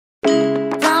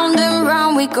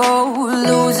we go,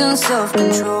 losing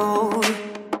self-control.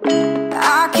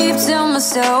 I keep telling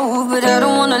myself, but I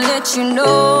don't wanna let you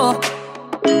know.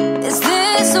 Is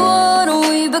this what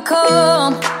we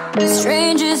become?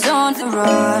 Strangers on the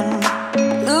run,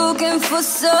 looking for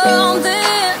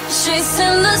something,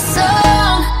 chasing the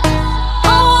sun.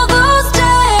 All those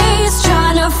days,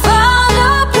 trying to find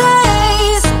a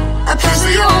place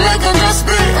where you and me can just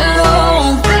be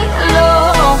alone, be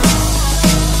alone.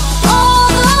 All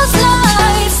those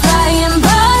nights, lying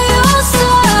by your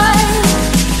side,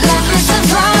 like we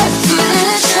survived, feeling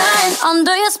it shine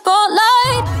under your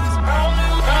spotlight.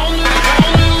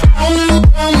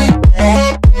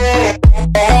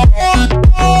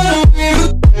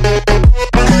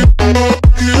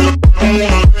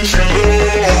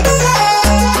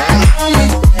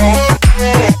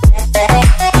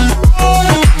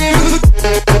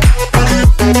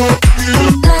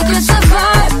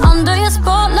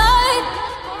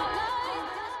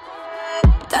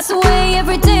 That's the way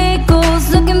every day goes.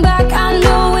 Looking back, I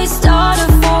know we started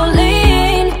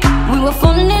falling. We were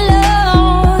falling in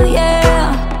love,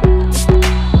 yeah.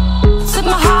 Took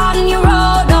my heart and you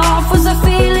wrote off. Was I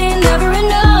feeling never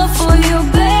enough for you,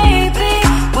 baby?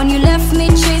 When you left me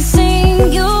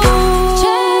chasing you,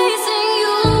 chasing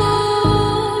you.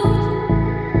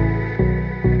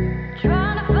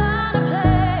 Trying to find a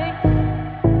place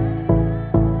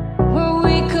where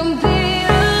we can be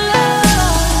alone.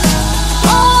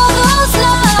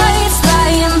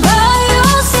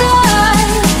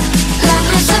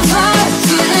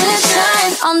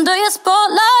 Under your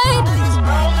spotlight.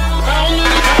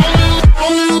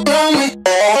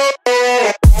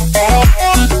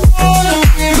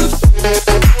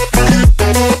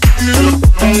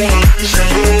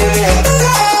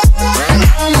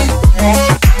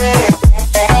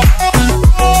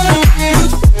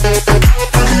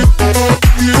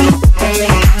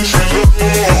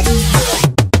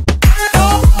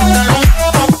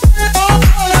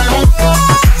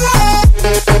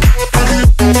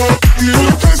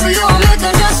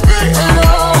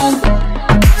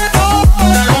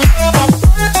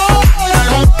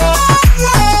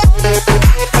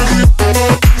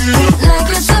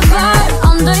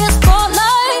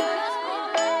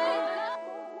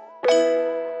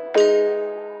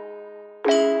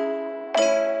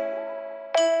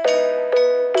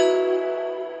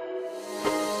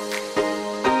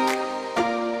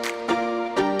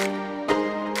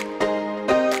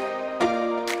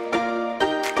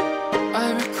 I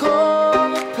recall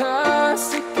the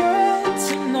past again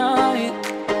tonight.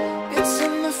 It's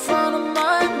in the front of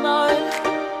my mind.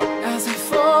 As I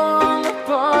fall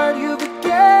apart, you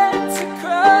begin to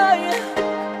cry.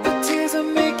 The tears are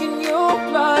making you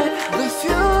blind. The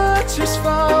future's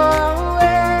far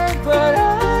away, but I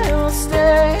will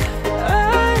stay,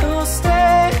 I will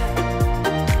stay.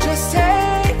 Just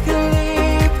take a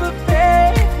leap, but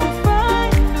babe, we'll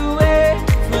find a way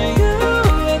for you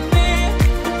and me.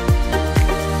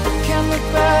 Can't look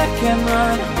back and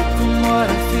run from what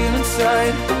I feel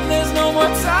inside. There's no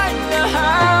more time to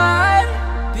hide,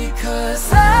 because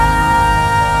I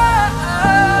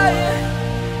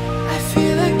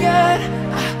feel again,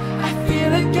 I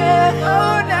feel again.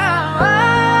 Oh, now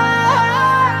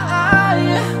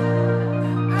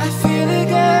I feel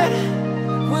again.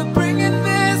 We're bringing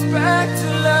this back to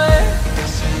life.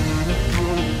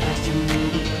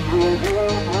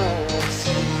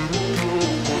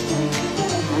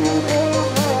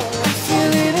 I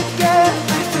feel it again,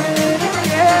 I feel it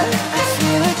again, I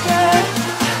feel again.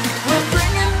 We're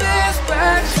bringing this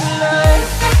back to life.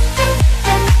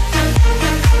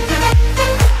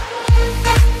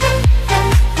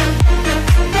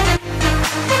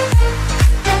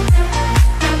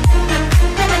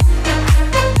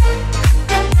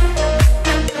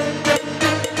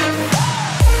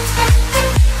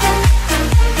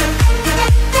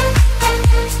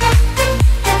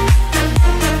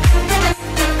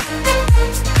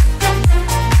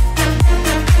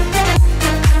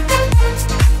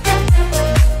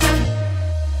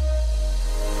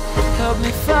 Help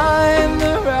me find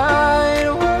the right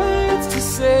words to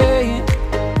say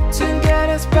to get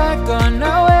us back on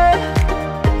our way.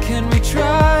 Can we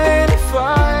try to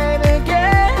fight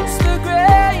against the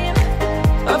grain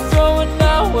of throwing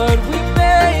out what we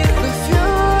made? The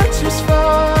future's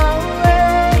far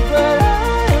away, but I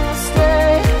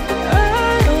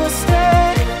will stay,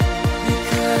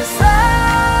 because I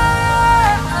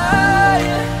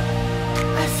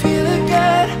feel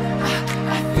again,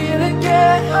 I feel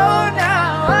again. Oh, now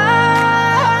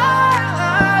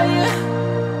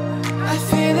I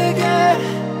feel again.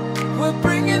 We're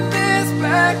bringing this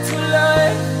back to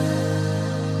life.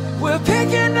 We're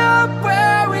picking up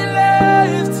where we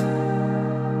left.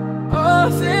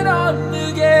 off and on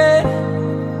again.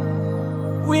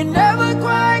 We never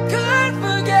quite could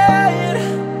forget,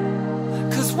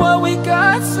 'cause what we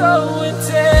got so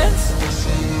intense.